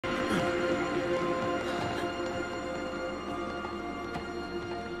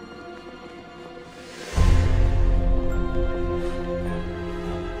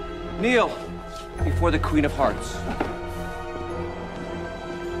Kneel before the Queen of Hearts.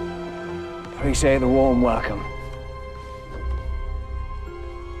 Appreciate the warm welcome.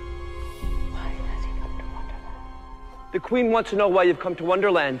 Why has he come to Wonderland? The Queen wants to know why you've come to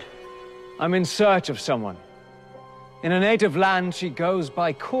Wonderland. I'm in search of someone. In her native land, she goes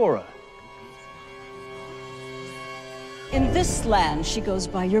by Cora. In this land, she goes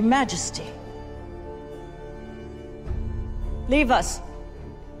by Your Majesty. Leave us.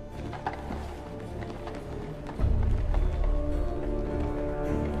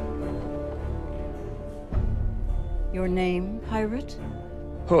 Your name, pirate?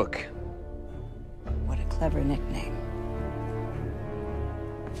 Hook. What a clever nickname.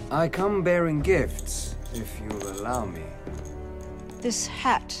 I come bearing gifts, if you'll allow me. This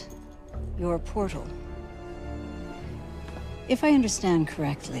hat, your portal. If I understand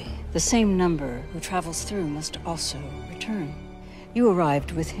correctly, the same number who travels through must also return. You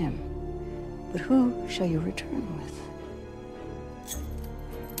arrived with him, but who shall you return with?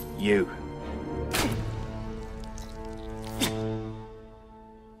 You.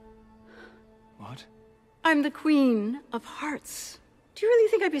 What? I'm the Queen of Hearts. Do you really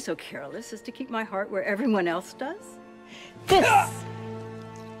think I'd be so careless as to keep my heart where everyone else does? This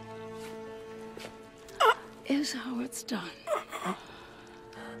is how it's done.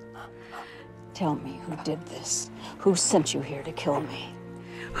 Tell me who did this. Who sent you here to kill me?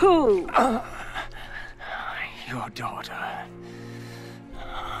 Who? Your daughter.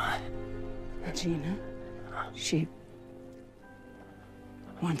 Regina. She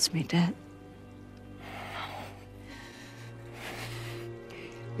wants me dead.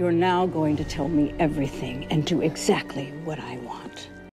 You're now going to tell me everything and do exactly what I want.